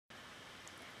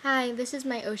Hi, this is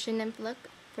my Ocean Nymph look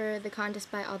for the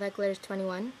contest by All That Glitters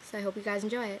 21, so I hope you guys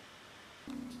enjoy it.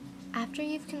 After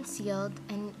you've concealed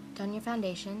and done your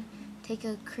foundation, take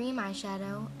a cream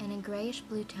eyeshadow and a grayish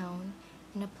blue tone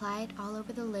and apply it all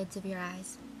over the lids of your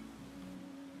eyes.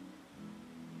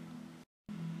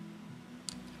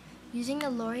 Using the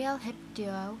L'Oreal Hip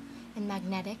Duo and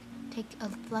Magnetic, take a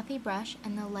fluffy brush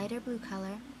and the lighter blue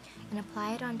color and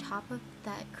apply it on top of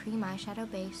that cream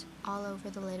eyeshadow base all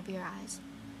over the lid of your eyes.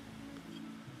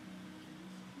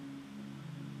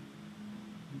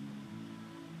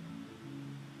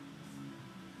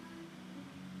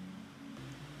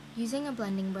 Using a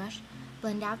blending brush,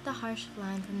 blend out the harsh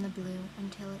line from the blue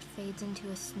until it fades into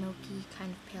a smoky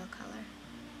kind of pale color.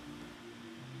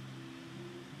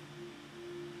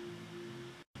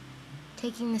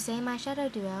 Taking the same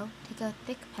eyeshadow duo, take a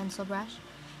thick pencil brush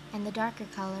and the darker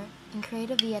color and create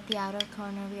a V at the outer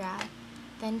corner of your eye.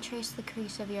 Then trace the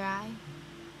crease of your eye.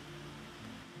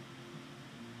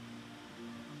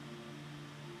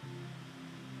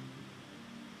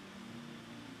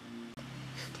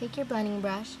 Take your blending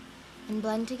brush and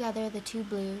blend together the two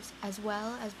blues as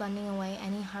well as blending away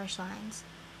any harsh lines.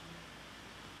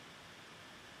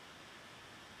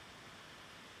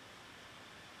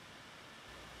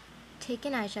 Take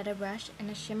an eyeshadow brush and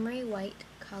a shimmery white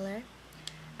color.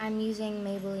 I'm using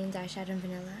Maybelline's Eyeshadow in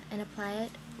Vanilla and apply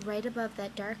it right above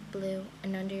that dark blue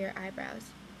and under your eyebrows.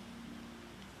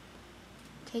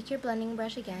 Take your blending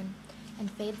brush again and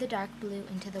fade the dark blue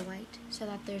into the white so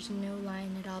that there's no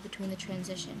line at all between the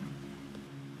transition.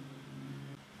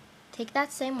 Take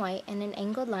that same white and an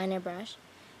angled liner brush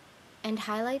and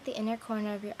highlight the inner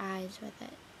corner of your eyes with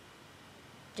it.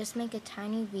 Just make a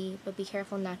tiny V, but be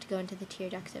careful not to go into the tear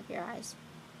ducts of your eyes.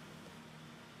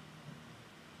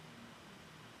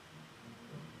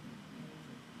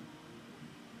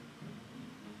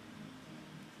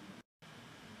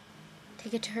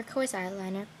 Take a turquoise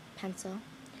eyeliner pencil.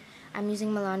 I'm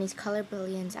using Milani's Color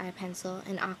Brilliance eye pencil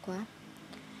in Aqua.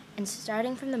 And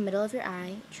starting from the middle of your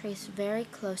eye, trace very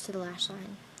close to the lash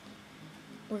line.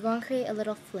 We're going to create a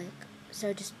little flick,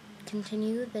 so just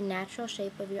continue the natural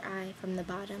shape of your eye from the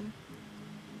bottom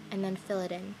and then fill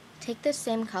it in. Take this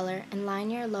same color and line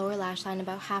your lower lash line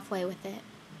about halfway with it.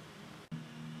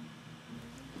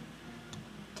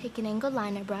 Take an angled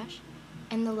liner brush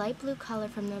and the light blue color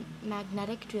from the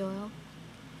Magnetic Duo,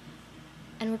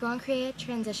 and we're going to create a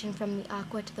transition from the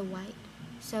aqua to the white.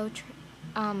 So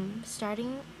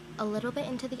starting a little bit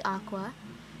into the aqua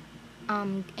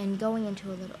and going into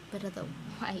a little bit of the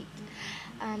white,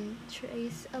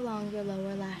 trace along your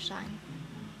lower lash line.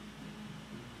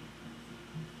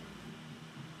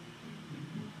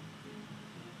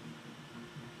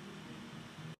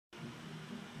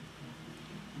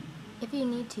 If you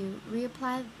need to,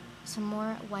 reapply some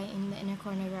more white in the inner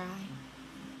corner of your eye.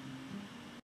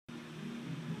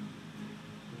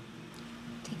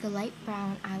 Take a light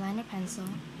brown eyeliner pencil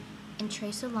and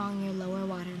trace along your lower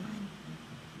waterline.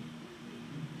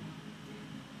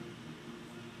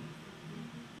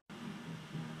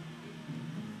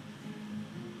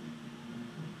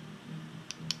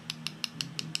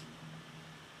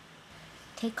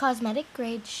 Take cosmetic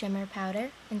grade shimmer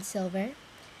powder in silver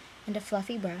and a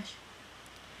fluffy brush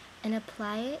and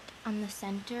apply it on the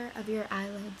center of your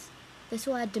eyelids. This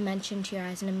will add dimension to your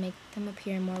eyes and make them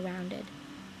appear more rounded.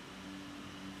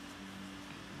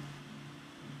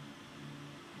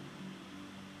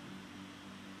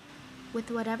 With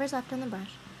whatever's left on the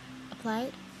brush, apply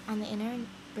it on the inner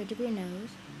bridge of your nose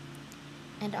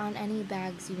and on any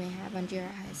bags you may have under your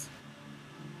eyes.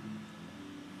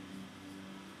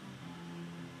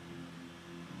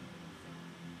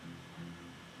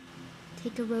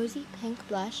 Take a rosy pink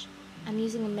blush. I'm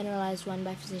using a mineralized one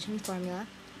by Physicians Formula,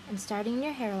 and starting in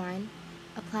your hairline,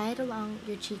 apply it along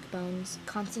your cheekbones,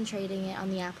 concentrating it on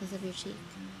the apples of your cheek.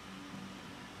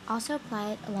 Also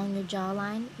apply it along your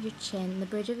jawline, your chin, the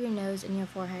bridge of your nose, and your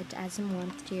forehead to add some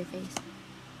warmth to your face.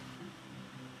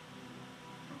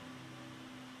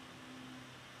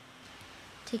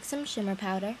 Take some shimmer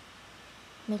powder,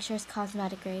 make sure it's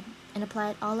cosmetic grade, and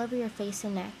apply it all over your face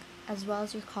and neck, as well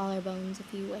as your collarbones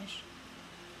if you wish.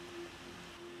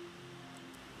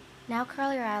 Now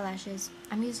curl your eyelashes.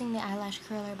 I'm using the eyelash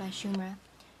curler by Shimmer.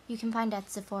 You can find it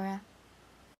at Sephora.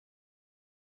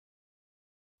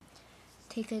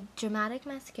 Take a dramatic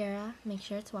mascara, make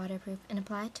sure it's waterproof, and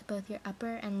apply it to both your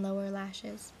upper and lower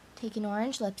lashes. Take an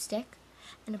orange lipstick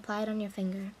and apply it on your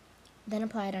finger, then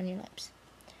apply it on your lips.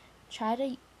 Try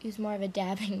to use more of a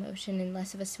dabbing motion and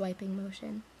less of a swiping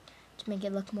motion to make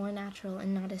it look more natural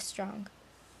and not as strong.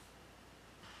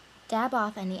 Dab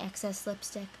off any excess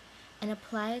lipstick and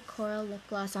apply a coral lip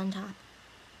gloss on top.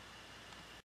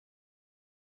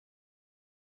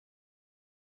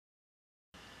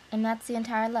 And that's the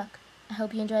entire look. I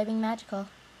hope you enjoy being magical.